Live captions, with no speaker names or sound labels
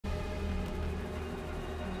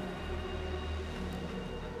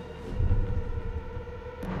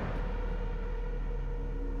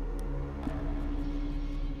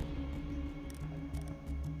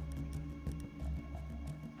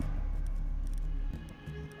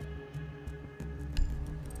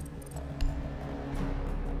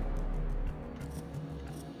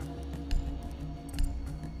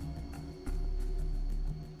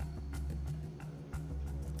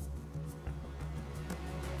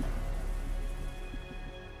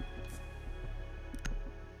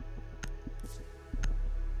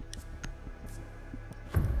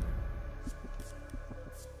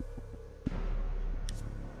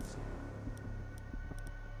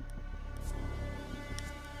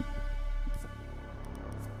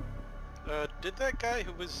Did that guy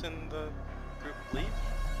who was in the group leave?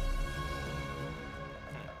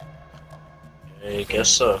 I guess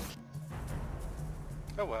so.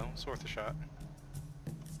 Oh well, it's worth a shot.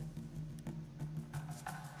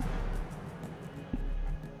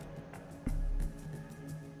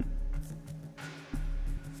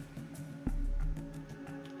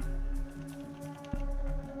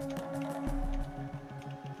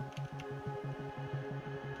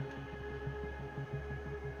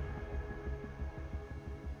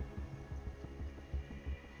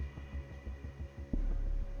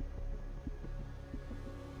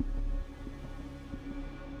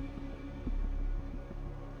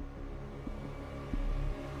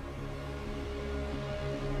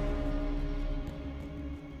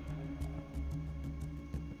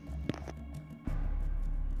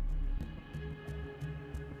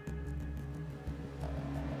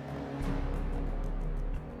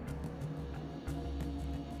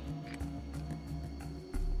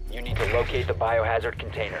 You need to locate the biohazard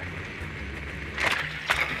container.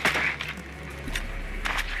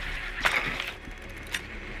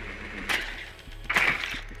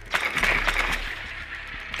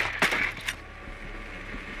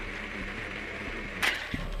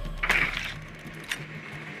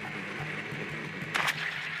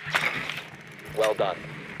 Well done.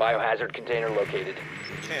 Biohazard container located.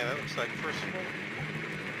 Okay, that looks like first one.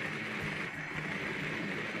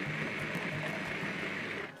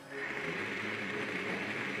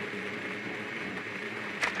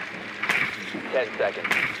 Ten seconds.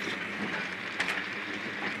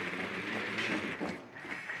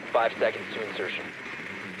 5 seconds to insertion.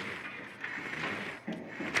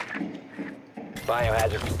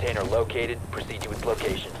 Biohazard container located. Proceed to its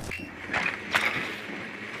location.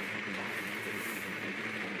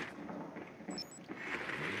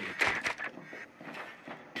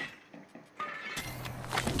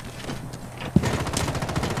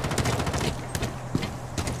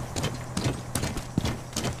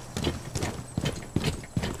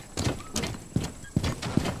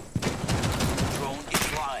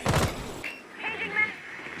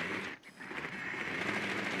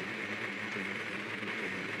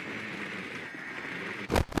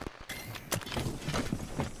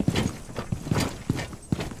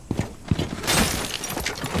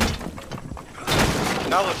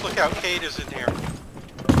 Now let's look out, Cade is in here.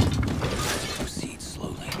 Proceed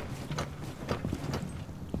slowly.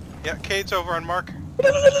 Yeah, Cade's over on Mark. He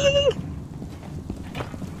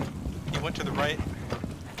went to the right.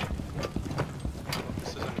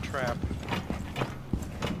 This isn't a trap.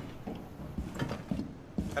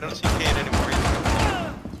 I don't see Cade anymore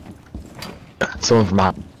either. Someone from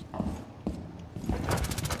out.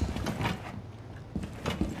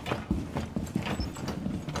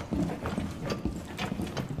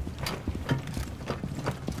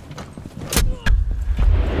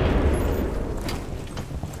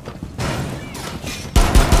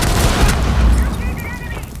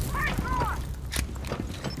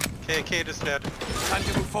 Okay, Cade is dead. Time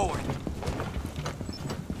to move forward.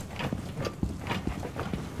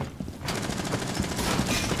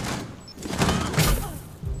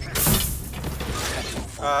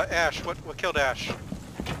 Ash, what killed Ash?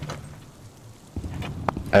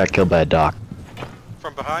 I got killed by a doc.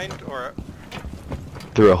 From behind, or?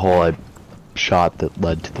 Through a hole I shot that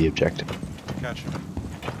led to the objective. Gotcha.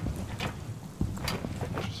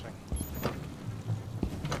 Interesting.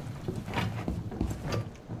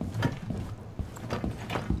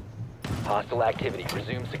 Hostile activity.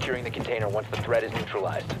 Resume securing the container once the threat is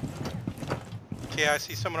neutralized. Okay, I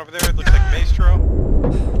see someone over there. It looks like Maestro.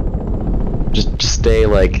 Just stay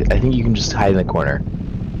like, I think you can just hide in the corner.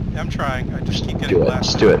 Yeah, I'm trying. I just keep getting Do it,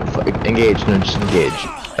 blasted. just do it. Engage, no, just engage.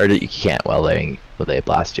 Or you can't while they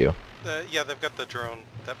blast you. Yeah, they've got the drone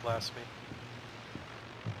that blasts me.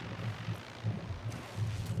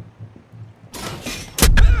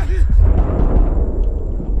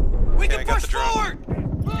 We Okay, I can got push the drone. forward!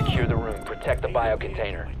 Secure the room. Protect the bio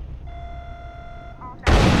container.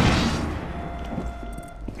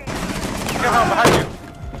 Come on, behind you!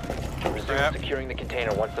 Resume Crap. securing the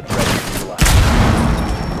container once the threat is neutralized.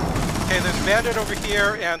 Okay, there's a bandit over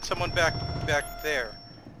here and someone back there.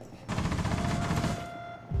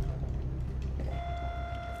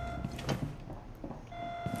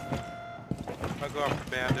 I'll go after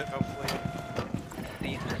bandit, hopefully.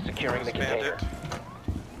 Cease securing the There's container. bandit.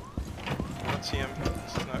 I don't see him.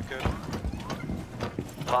 This is not good.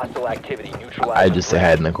 Hostile activity. Neutralized. I just stay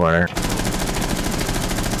hide in the corner.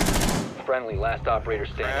 Friendly. Last operator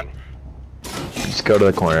standing. Just go to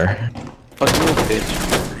the corner. Fucking little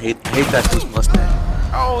bitch. Hate that who's Mustang.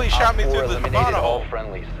 Oh, he shot me Op 4 through the eliminated bottom all hole.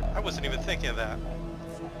 friendlies. I wasn't even thinking of that.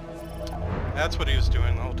 That's what he was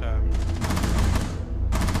doing the whole time.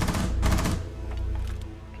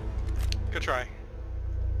 Good try.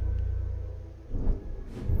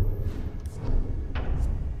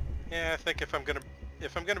 Yeah, I think if I'm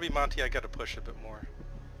gonna be Monty, I gotta push a bit more.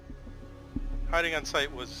 Hiding on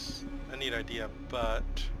site was a neat idea, but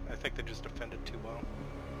I think they just defended too well.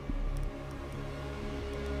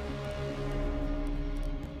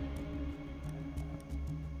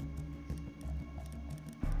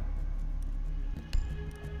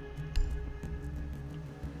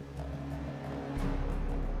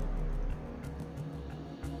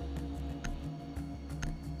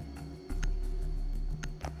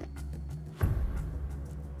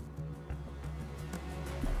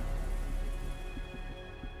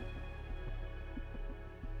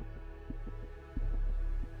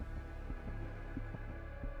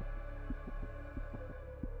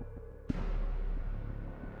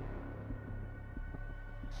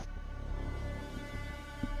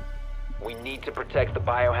 We need to protect the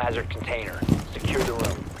biohazard container. Secure the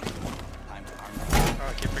room. Oh,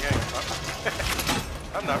 I keep forgetting.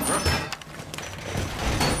 I'm not broken.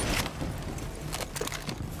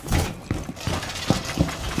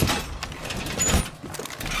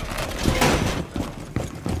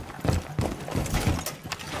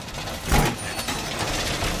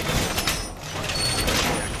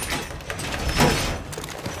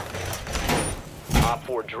 Op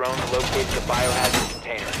 4 drone located the biohazard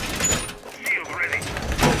container. Shield ready.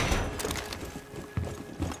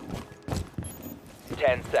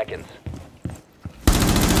 10 seconds.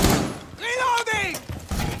 Reloading!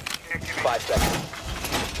 5 seconds.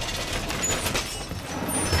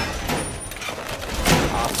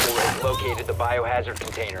 Op 4 has located the biohazard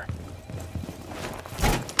container.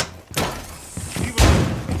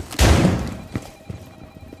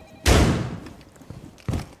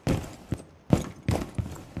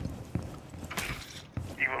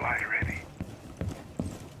 Evil eye ready.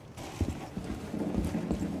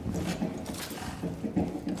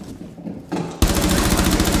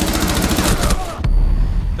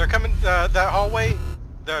 They're coming, that hallway,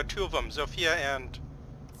 there are two of them, Zofia and...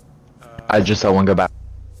 I just saw one go back.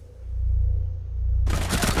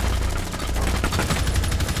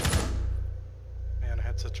 Man, I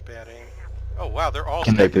had such bad aim. Oh wow, they're all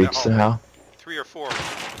Can they stacked in that breach hallway. somehow? 3 or 4.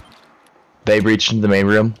 They breached into the main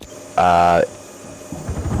room.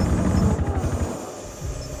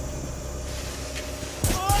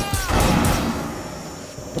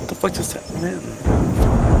 What the fuck just happened, man?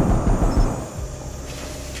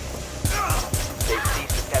 They've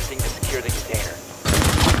ceased attempting to secure the container.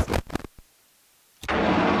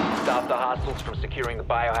 Stop the hostiles from securing the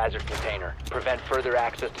biohazard container. Prevent further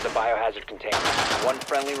access to the biohazard container. One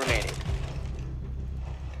friendly remaining.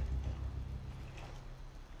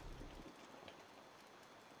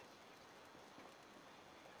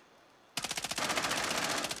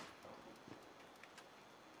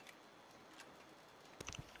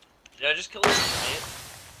 Did I just kill him?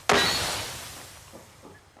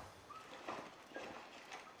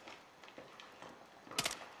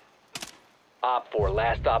 Op 4,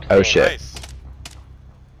 last stop Oh, standing. shit. Nice.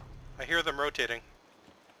 I hear them rotating.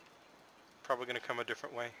 Probably gonna come a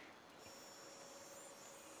different way.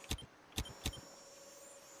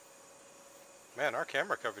 Man, our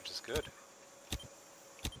camera coverage is good.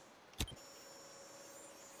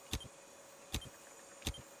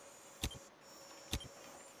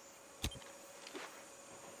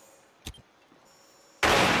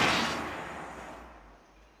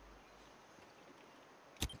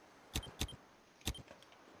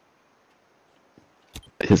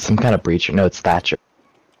 It's some kind of breacher. No, it's Thatcher.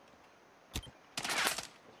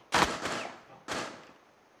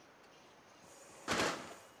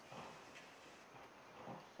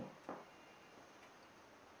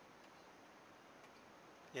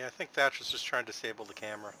 Yeah, I think Thatcher's just trying to disable the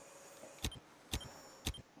camera.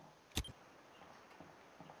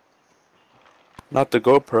 Not the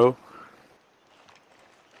GoPro.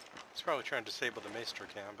 He's probably trying to disable the Maestro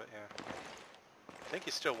cam, but yeah. I think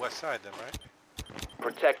he's still west side then, right?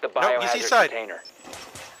 Protect the No, he's east biohazard side. container.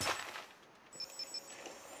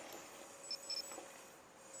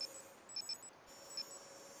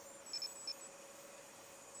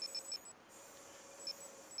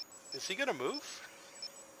 Is he gonna move?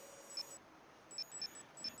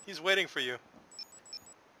 He's waiting for you.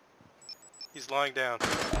 He's lying down.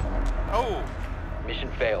 Oh!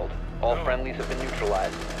 Mission failed. All Oh. friendlies have been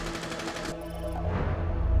neutralized.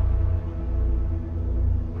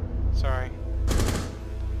 Sorry.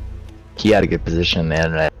 He had a good position,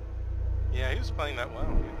 man. And Yeah, he was playing that well.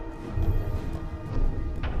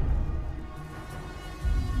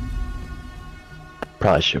 I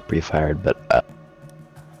probably should have pre-fired, but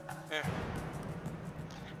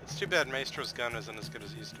bad Maestro's gun isn't as good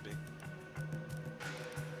as it used to be.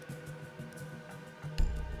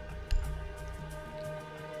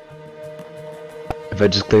 If I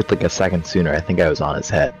just clicked like a second sooner, I think I was on his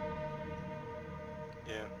head.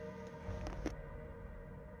 Yeah.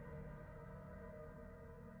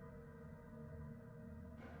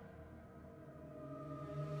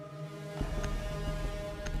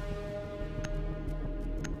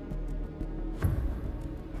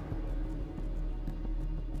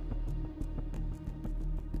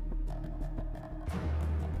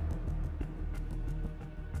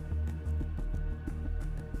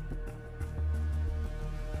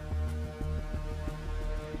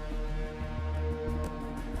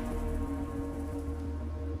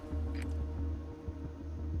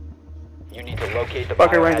 You need to locate the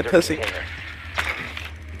Fuck her right in the biohazard pussy. container.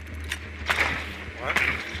 What?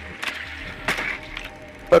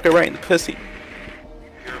 Fuck her right in the pussy.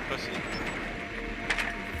 You're a pussy.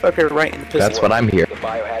 Fuck her right in the pussy. That's what I'm here. The You're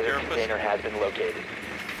biohazard a pussy. container has been located.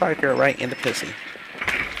 Fuck her right in the pussy.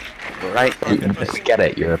 Right in the pussy. Just get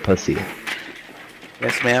it, you're a pussy.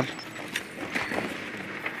 Yes, ma'am.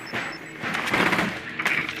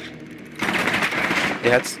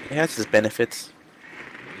 It has its benefits.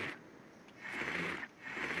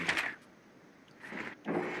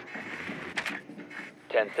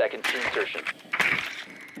 Ten seconds to insertion.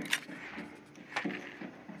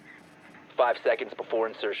 5 seconds before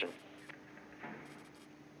insertion.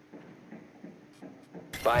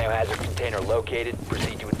 Biohazard container located.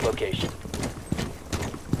 Proceed to its location.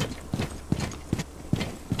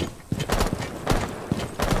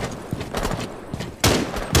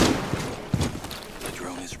 The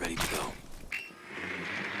drone is ready to go.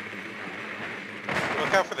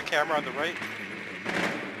 Look out for the camera on the right.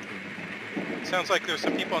 Sounds like there's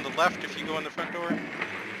some people on the left if you go in the front door. In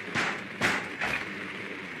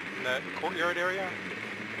that courtyard area.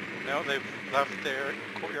 No, they've left their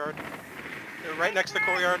courtyard. They're right next to the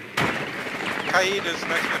courtyard. Kaid is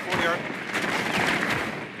next to the courtyard.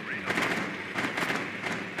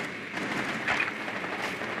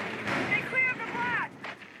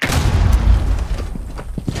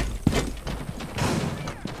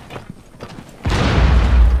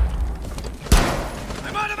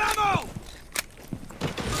 I'm out of ammo!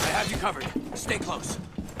 I have you covered. Stay close.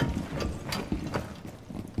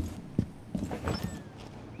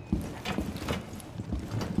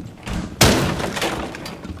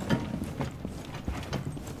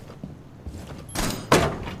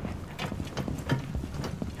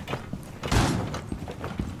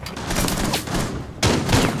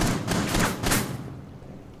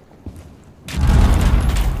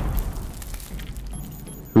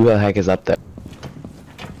 Who the heck is up there?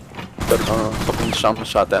 But fucking someone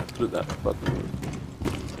shot that through that fucking.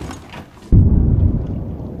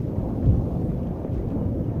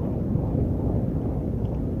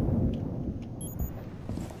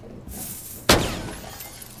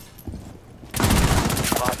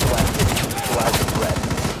 Hostile activity. Neutralize the threat.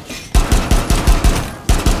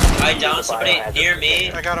 I downed somebody near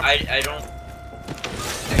me. I got him. I don't.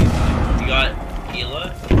 You got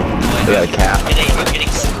Hila? I got a cat. I'm getting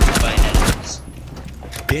screwed by enemies.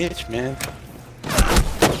 Bitch, man.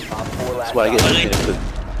 Op 4 That's last why I get op. hit with.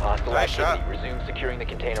 Hostile Nice activity. shot. Resume securing the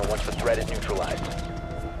container once the threat is neutralized.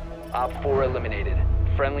 Op 4 eliminated.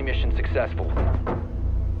 Friendly mission successful.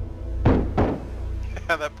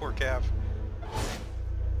 That poor calf.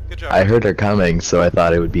 Good job. I heard her coming, so I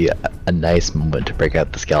thought it would be a nice moment to break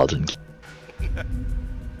out the skeleton key.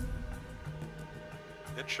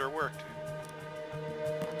 It sure worked.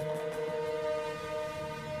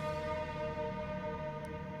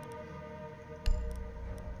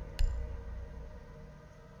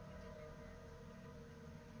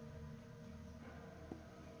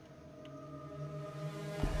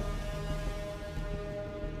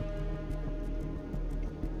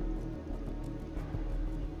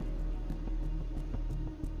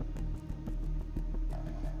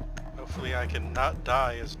 Hopefully I can not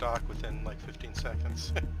die as Doc within like 15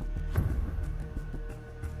 seconds.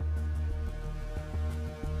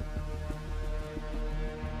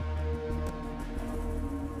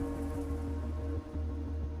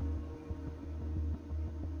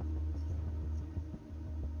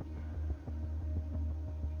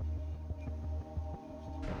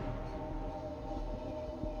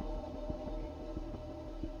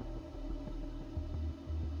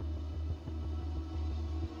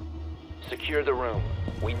 Secure the room.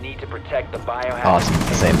 We need to protect the biohazard. Awesome, it's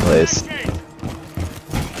the same place.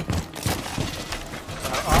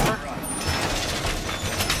 Armor?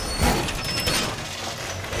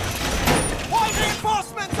 All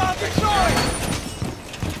reinforcements are destroyed!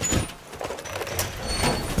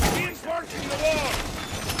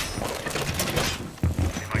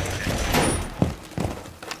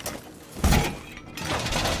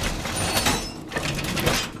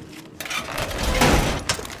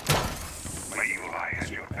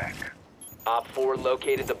 4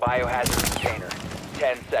 located the biohazard container.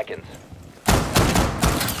 10 seconds.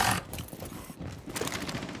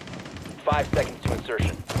 5 seconds to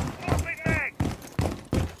insertion.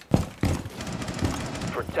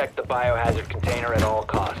 Protect the biohazard container at all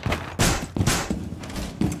costs.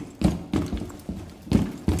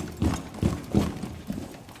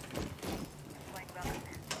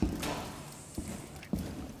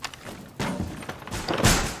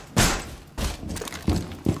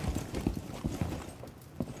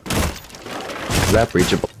 Wrap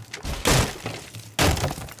reachable.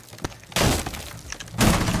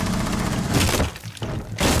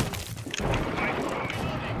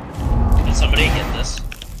 Can somebody get this?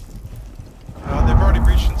 They've already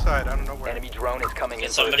breached inside. I don't know where. Enemy drone is coming in.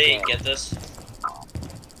 Can for a somebody scan. get this?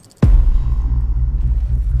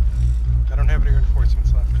 I don't have any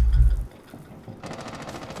reinforcements left.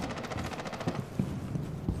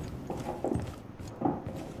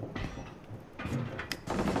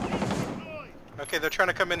 Okay, they're trying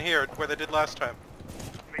to come in here where they did last time.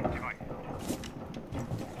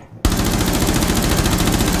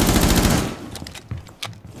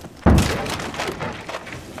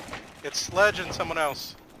 It's Sledge and someone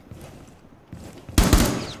else.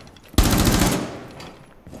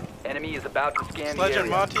 Enemy is about to scan Sledge the and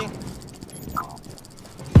area. Monty.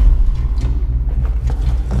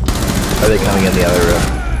 Are they coming in the other room?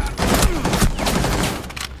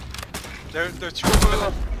 There's two of them in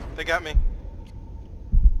there. They got me.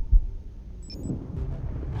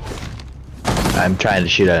 I'm trying to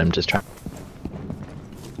shoot at him, just trying.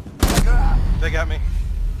 They got me.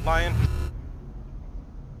 Lion.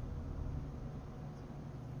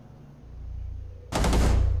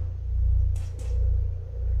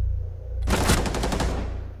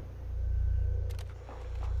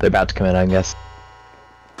 They're about to come in, I guess.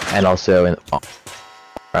 And also in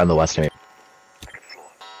around the western area.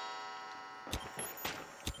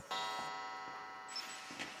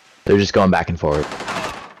 They're just going back and forward.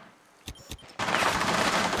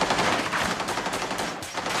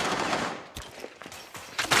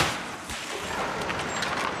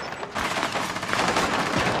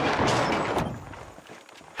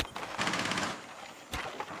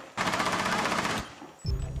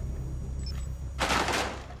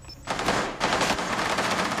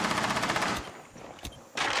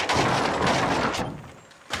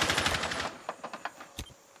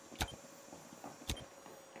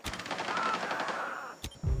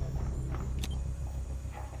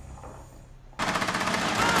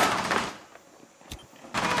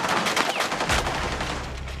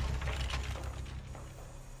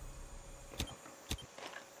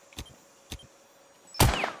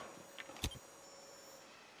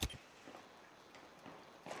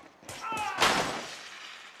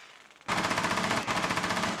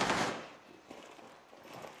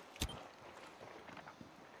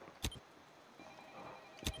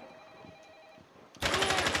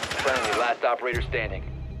 Friendly, last operator standing.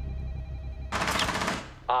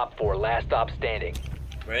 Op 4, last stop standing.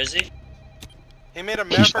 Where is he? He made a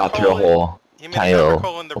He shot maverick through a hole. hole. He made Tiny a maverick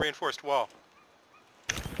little. hole in the reinforced wall.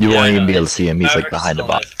 You Yeah, won't I even know. be able to see him. He's like Maverick's behind a still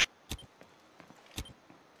box. alive.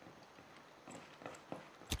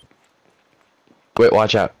 Wait,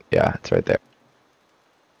 watch out. Yeah, it's right there.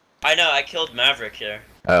 I know, I killed Maverick here.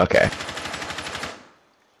 Oh, okay.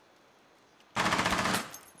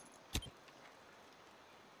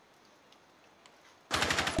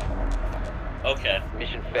 Okay.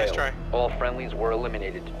 Mission Nice failed. try. All friendlies were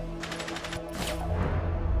eliminated.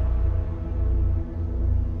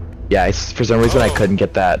 Yeah, for some reason I Oh. couldn't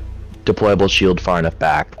get that deployable shield far enough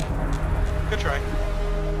back. Good try.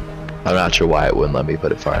 I'm not sure why it wouldn't let me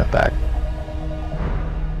put it far enough back.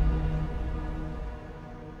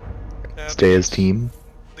 Yeah, Stay as team.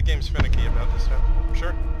 The game's finicky about this stuff.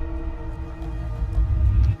 Sure.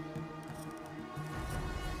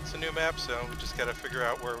 It's a new map, so we just gotta figure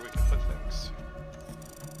out where we can put things.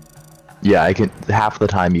 Yeah, I can. Half the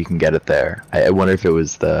time you can get it there. I wonder if it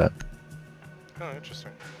was the. Oh, interesting.